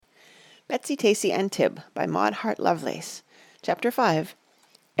Betsy, Tacy, and Tib by Maud Hart Lovelace. Chapter 5.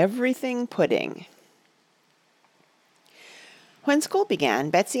 Everything Pudding. When school began,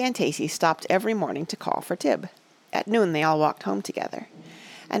 Betsy and Tacy stopped every morning to call for Tib. At noon they all walked home together.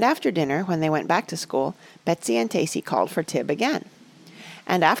 And after dinner, when they went back to school, Betsy and Tacy called for Tib again.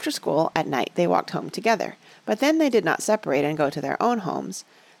 And after school, at night, they walked home together. But then they did not separate and go to their own homes.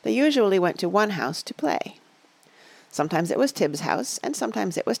 They usually went to one house to play. Sometimes it was Tib's house, and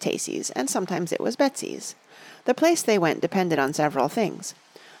sometimes it was Tacy's, and sometimes it was Betsy's. The place they went depended on several things.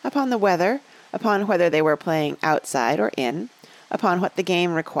 Upon the weather, upon whether they were playing outside or in, upon what the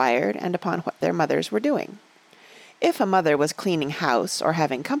game required, and upon what their mothers were doing. If a mother was cleaning house or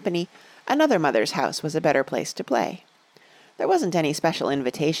having company, another mother's house was a better place to play. There wasn't any special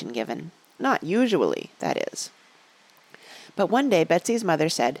invitation given. Not usually, that is. But one day Betsy's mother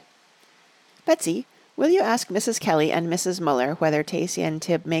said, "Betsy, will you ask Mrs. Kelly and Mrs. Muller whether Tacy and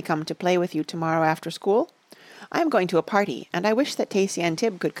Tib may come to play with you tomorrow after school? I am going to a party, and I wish that Tacy and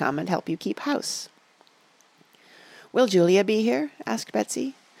Tib could come and help you keep house." "Will Julia be here?" asked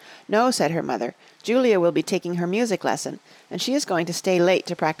Betsy. "No," said her mother. "Julia will be taking her music lesson, and she is going to stay late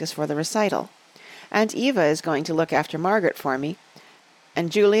to practice for the recital. Aunt Eva is going to look after Margaret for me,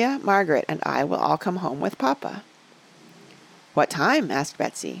 and Julia, Margaret, and I will all come home with Papa." "What time?" asked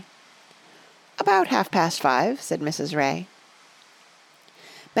Betsy. "About 5:30, said Mrs. Ray.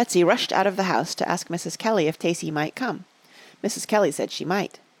 Betsy rushed out of the house to ask Mrs. Kelly if Tacy might come. Mrs. Kelly said she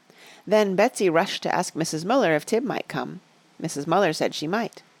might. Then Betsy rushed to ask Mrs. Muller if Tib might come. Mrs. Muller said she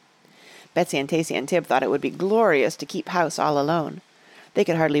might. Betsy and Tacy and Tib thought it would be glorious to keep house all alone. They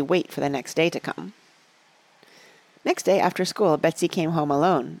could hardly wait for the next day to come. Next day after school Betsy came home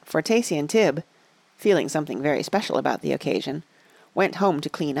alone, for Tacy and Tib, feeling something very special about the occasion, went home to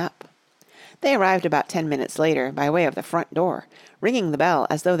clean up. They arrived about 10 minutes later by way of the front door, ringing the bell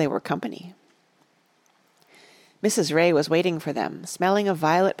as though they were company. Mrs. Ray was waiting for them, smelling of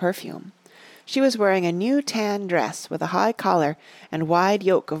violet perfume. She was wearing a new tan dress with a high collar and wide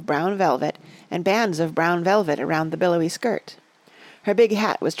yoke of brown velvet and bands of brown velvet around the billowy skirt. Her big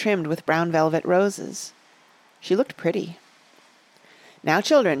hat was trimmed with brown velvet roses. She looked pretty. "Now,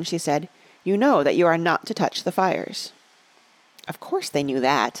 children," she said, "you know that you are not to touch the fires." Of course they knew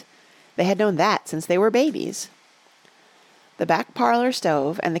that. They had known that since they were babies. "The back parlor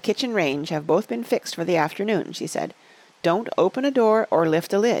stove and the kitchen range have both been fixed for the afternoon," she said. "Don't open a door or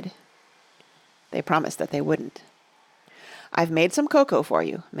lift a lid." They promised that they wouldn't. "I've made some cocoa for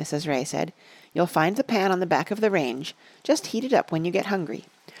you," Mrs. Ray said. "You'll find the pan on the back of the range. Just heat it up when you get hungry.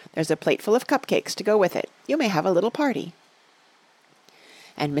 There's a plateful of cupcakes to go with it. You may have a little party."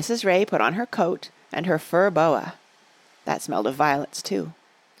 And Mrs. Ray put on her coat and her fur boa. That smelled of violets, too.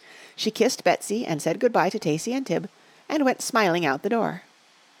 She kissed Betsy and said good-bye to Tacy and Tib, and went smiling out the door.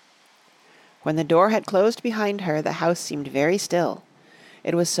 When the door had closed behind her, the house seemed very still.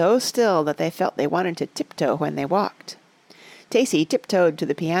 It was so still that they felt they wanted to tiptoe when they walked. Tacy tiptoed to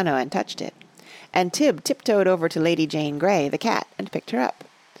the piano and touched it, and Tib tiptoed over to Lady Jane Grey, the cat, and picked her up,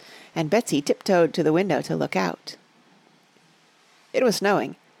 and Betsy tiptoed to the window to look out. It was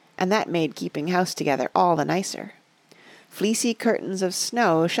snowing, and that made keeping house together all the nicer. Fleecy curtains of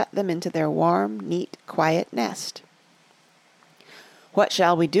snow shut them into their warm, neat, quiet nest. "What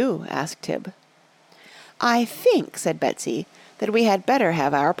shall we do?" asked Tib. "I think," said Betsy, "that we had better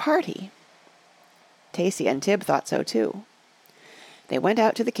have our party." Tacy and Tib thought so too. They went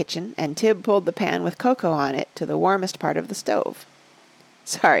out to the kitchen, and Tib pulled the pan with cocoa on it to the warmest part of the stove.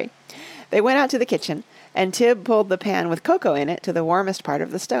 They went out to the kitchen, and Tib pulled the pan with cocoa in it to the warmest part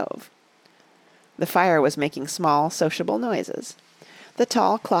of the stove. The fire was making small, sociable noises. The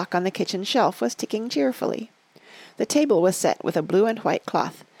tall clock on the kitchen shelf was ticking cheerfully. The table was set with a blue and white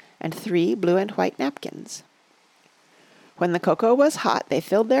cloth, and 3 blue and white napkins. When the cocoa was hot, they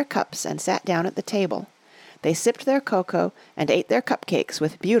filled their cups and sat down at the table. They sipped their cocoa and ate their cupcakes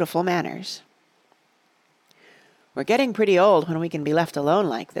with beautiful manners. "We're getting pretty old when we can be left alone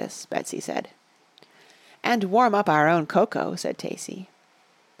like this," Betsy said. "And warm up our own cocoa," said Tacy.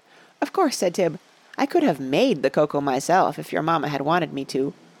 "Of course," said Tib. "I could have made the cocoa myself if your mamma had wanted me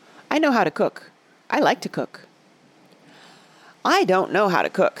to. I know how to cook. I like to cook." "I don't know how to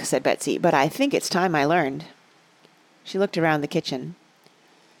cook," said Betsy, "but I think it's time I learned." She looked around the kitchen.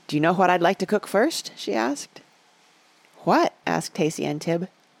 "Do you know what I'd like to cook first?" she asked. "What?" asked Tacy and Tib.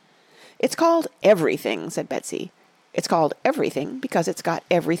 "It's called everything," said Betsy. "It's called everything because it's got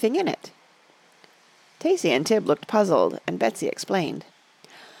everything in it." Tacy and Tib looked puzzled, and Betsy explained.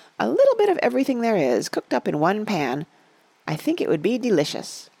 "A little bit of everything there is, cooked up in one pan. I think it would be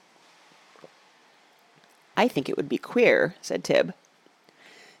delicious." "I think it would be queer," said Tib.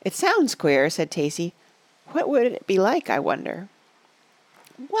 "It sounds queer," said Tacey. "What would it be like, I wonder?"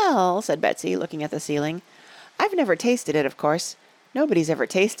 "Well," said Betsy, looking at the ceiling, "I've never tasted it, of course. Nobody's ever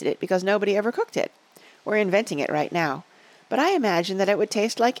tasted it because nobody ever cooked it. We're inventing it right now. But I imagine that it would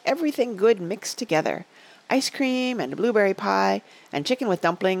taste like everything good mixed together. Ice cream and blueberry pie and chicken with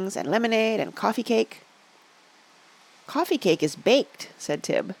dumplings and lemonade and coffee cake." "Coffee cake is baked," said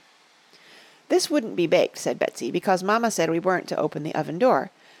Tib. "This wouldn't be baked," said Betsy, "because Mamma said we weren't to open the oven door.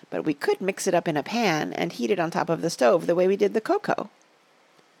 But we could mix it up in a pan and heat it on top of the stove the way we did the cocoa."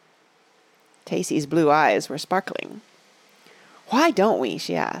 Tacey's blue eyes were sparkling. "Why don't we?"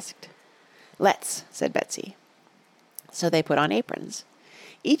 she asked. "Let's," said Betsy. So they put on aprons.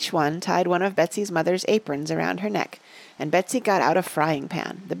 Each one tied one of Betsy's mother's aprons around her neck, and Betsy got out a frying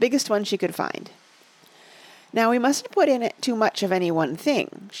pan, the biggest one she could find. "Now we mustn't put in it too much of any one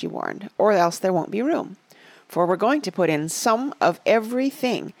thing," she warned, "or else there won't be room. For we're going to put in some of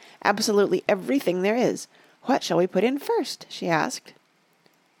everything, absolutely everything there is. What shall we put in first?" she asked.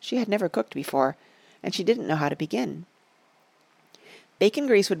 She had never cooked before, and she didn't know how to begin. "Bacon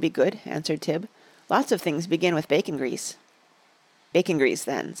grease would be good," answered Tib. "Lots of things begin with bacon grease." "Bacon grease,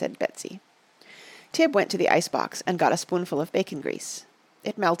 then," said Betsy. Tib went to the icebox and got a spoonful of bacon grease.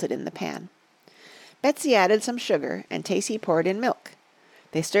 It melted in the pan. Betsy added some sugar, and Tacey poured in milk.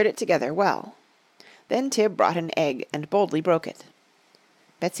 They stirred it together well. Then Tib brought an egg and boldly broke it.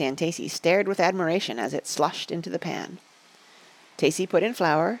 Betsy and Tacey stared with admiration as it sloshed into the pan. Tacey put in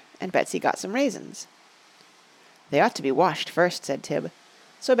flour, and Betsy got some raisins. "They ought to be washed first," said Tib.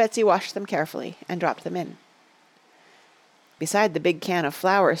 So Betsy washed them carefully and dropped them in. Beside the big can of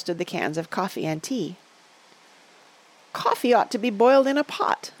flour stood the cans of coffee and tea. "Coffee ought to be boiled in a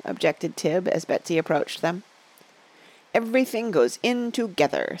pot," objected Tib as Betsy approached them. "Everything goes in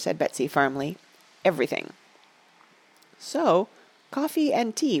together," said Betsy firmly. "Everything." So coffee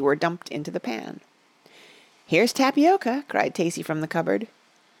and tea were dumped into the pan. "Here's tapioca," cried Tacey from the cupboard.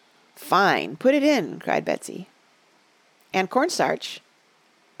 "Fine, put it in," cried Betsy. "And cornstarch."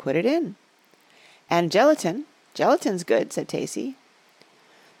 "Put it in." "And gelatin. Gelatin's good," said Tacey.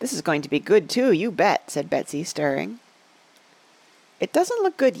 "This is going to be good too, you bet," said Betsy, stirring. "It doesn't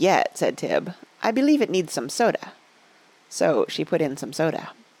look good yet," said Tib. "I believe it needs some soda." So she put in some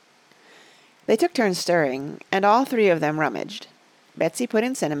soda. They took turns stirring, and all three of them rummaged. Betsy put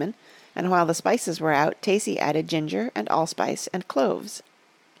in cinnamon, and while the spices were out, Tacey added ginger and allspice and cloves.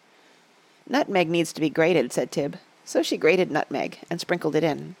 "Nutmeg needs to be grated," said Tib. So she grated nutmeg and sprinkled it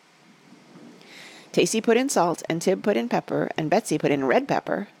in. Tacey put in salt, and Tib put in pepper, and Betsy put in red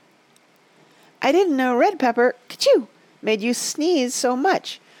pepper. "I didn't know red pepper, ka-choo, made you sneeze so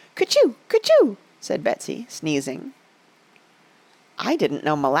much. Ka-choo, ka-choo," said Betsy, sneezing. "I didn't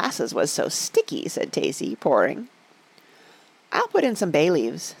know molasses was so sticky," said Tacey, pouring. "I'll put in some bay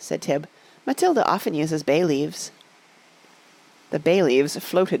leaves," said Tib. "Matilda often uses bay leaves." The bay leaves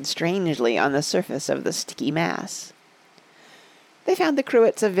floated strangely on the surface of the sticky mass. They found the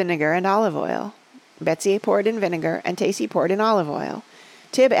cruets of vinegar and olive oil. Betsy poured in vinegar, and Tacey poured in olive oil.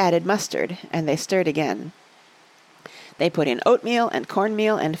 Tib added mustard, and they stirred again. They put in oatmeal and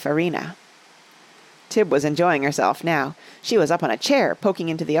cornmeal and farina. Tib was enjoying herself now. She was up on a chair, poking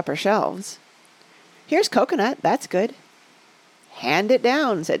into the upper shelves. "Here's coconut, that's good." "Hand it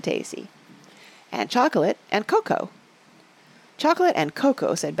down," said Tacey. "And chocolate and cocoa." "Chocolate and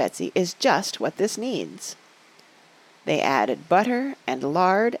cocoa," said Betsy, "is just what this needs." They added butter and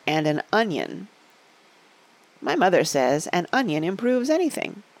lard and an onion. "My mother says an onion improves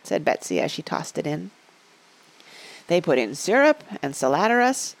anything," said Betsy as she tossed it in. They put in syrup and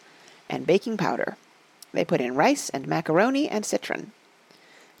salaeratus and baking powder. They put in rice and macaroni and citron.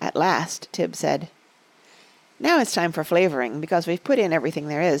 At last Tib said, "Now it's time for flavoring, because we've put in everything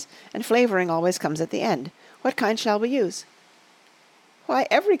there is, and flavoring always comes at the end. What kind shall we use?" "Why,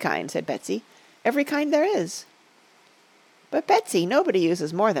 every kind," said Betsy. "Every kind there is." "But, Betsy, nobody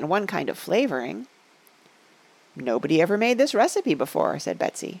uses more than one kind of flavoring." "Nobody ever made this recipe before," said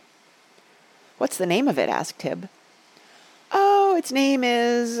Betsy. "What's the name of it?" asked Tib. "Oh, its name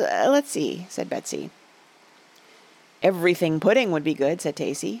is, let's see," said Betsy. "Everything pudding would be good," said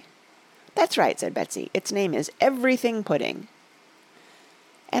Tacey. "That's right," said Betsy. "Its name is Everything Pudding."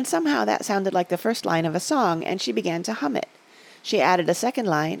 And somehow that sounded like the first line of a song, and she began to hum it. She added a second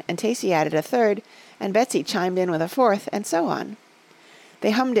line, and Tacey added a third, and Betsy chimed in with a fourth, and so on.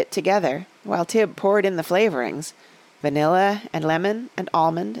 They hummed it together, while Tib poured in the flavorings, vanilla and lemon and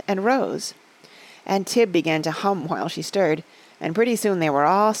almond and rose. And Tib began to hum while she stirred, and pretty soon they were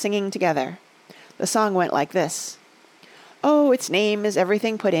all singing together. The song went like this: "Oh, its name is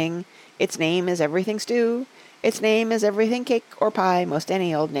Everything Pudding, its name is Everything Stew, Its name is everything cake or pie, most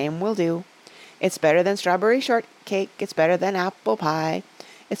any old name will do. It's better than strawberry shortcake, it's better than apple pie.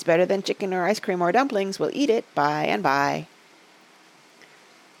 It's better than chicken or ice cream or dumplings, we'll eat it by and by.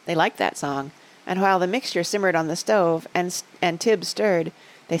 They liked that song, and while the mixture simmered on the stove and Tib stirred,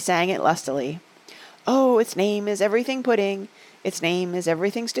 they sang it lustily. Oh, its name is everything pudding, its name is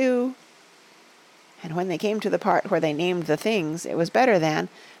everything stew. And when they came to the part where they named the things it was better than,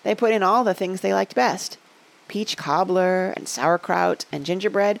 they put in all the things they liked best. Peach cobbler, and sauerkraut, and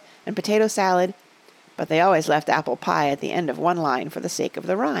gingerbread, and potato salad, but they always left apple pie at the end of one line for the sake of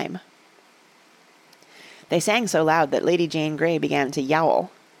the rhyme. They sang so loud that Lady Jane Grey began to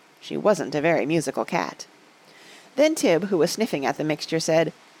yowl. She wasn't a very musical cat. Then Tib, who was sniffing at the mixture,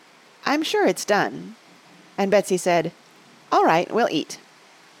 said, I'm sure it's done. And Betsy said, All right, we'll eat.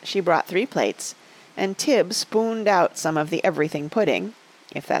 She brought 3 plates, and Tib spooned out some of the everything pudding,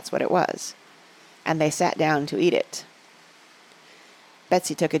 if that's what it was, and they sat down to eat it.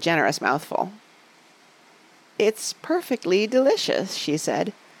 Betsy took a generous mouthful. It's perfectly delicious, she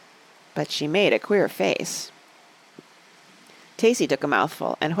said, but she made a queer face. Tacey took a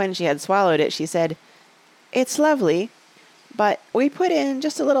mouthful, and when she had swallowed it, she said, It's lovely, but we put in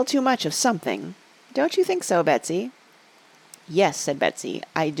just a little too much of something. Don't you think so, Betsy? Yes, said Betsy,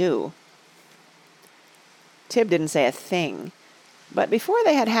 I do. Tib didn't say a thing, but before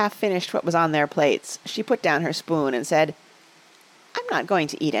they had half finished what was on their plates, she put down her spoon and said, I'm not going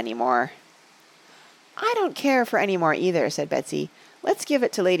to eat any more. I don't care for any more either, said Betsy. Let's give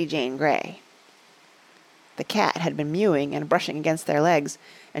it to Lady Jane Grey. The cat had been mewing and brushing against their legs,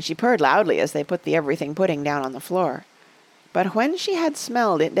 and she purred loudly as they put the everything pudding down on the floor. But when she had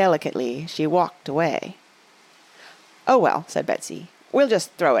smelled it delicately, she walked away. Oh, well, said Betsy, we'll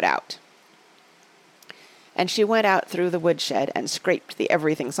just throw it out. And she went out through the woodshed and scraped the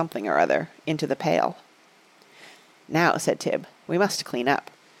everything something or other into the pail. Now, said Tib, we must clean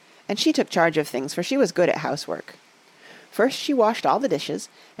up. And she took charge of things, for she was good at housework. First she washed all the dishes,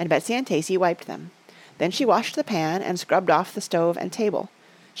 and Betsy and Tacey wiped them. Then she washed the pan and scrubbed off the stove and table.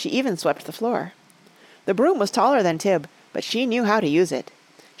 She even swept the floor. The broom was taller than Tib, but she knew how to use it.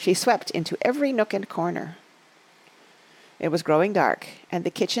 She swept into every nook and corner. It was growing dark, and the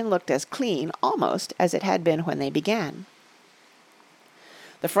kitchen looked as clean, almost, as it had been when they began.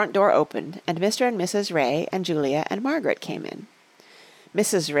 The front door opened, and Mr. and Mrs. Ray and Julia and Margaret came in.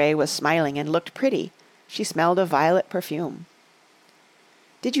 Mrs. Ray was smiling and looked pretty. She smelled of violet perfume.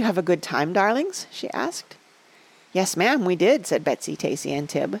 Did you have a good time, darlings? She asked. Yes, ma'am, we did, said Betsy, Tacey, and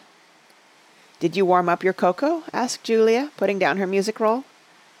Tib. Did you warm up your cocoa? Asked Julia, putting down her music roll.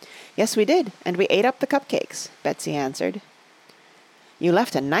 Yes, we did, and we ate up the cupcakes, Betsy answered. You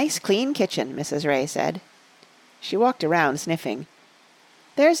left a nice clean kitchen, Mrs. Ray said. She walked around sniffing.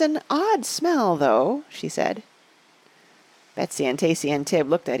 There's an odd smell, though, she said. Betsy and Tacey and Tib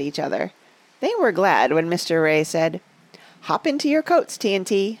looked at each other. They were glad when Mr. Ray said, Hop into your coats,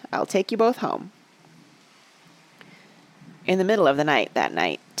 T&T. I'll take you both home. In the middle of the night that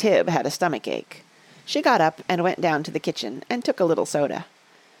night, Tib had a stomach ache. She got up and went down to the kitchen and took a little soda.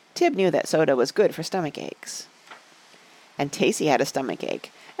 Tib knew that soda was good for stomach aches. And Tacey had a stomach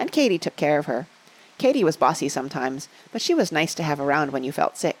ache, and Katy took care of her. Katy was bossy sometimes, but she was nice to have around when you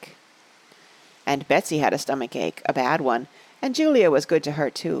felt sick. And Betsy had a stomach ache, a bad one, and Julia was good to her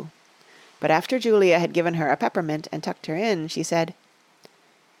too. But after Julia had given her a peppermint and tucked her in, she said,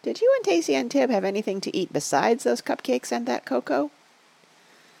 Did you and Tacey and Tib have anything to eat besides those cupcakes and that cocoa?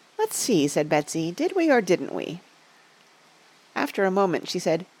 Let's see, said Betsy, did we or didn't we? After a moment she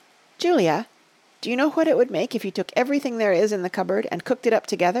said, Julia, do you know what it would make if you took everything there is in the cupboard and cooked it up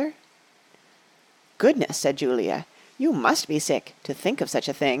together? Goodness, said Julia, you must be sick to think of such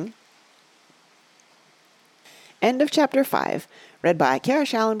a thing. End of Chapter 5, read by Kara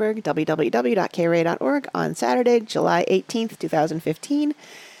Schallenberg, www.kray.org, on Saturday, July 18th, 2015,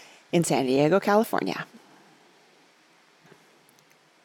 in San Diego, California.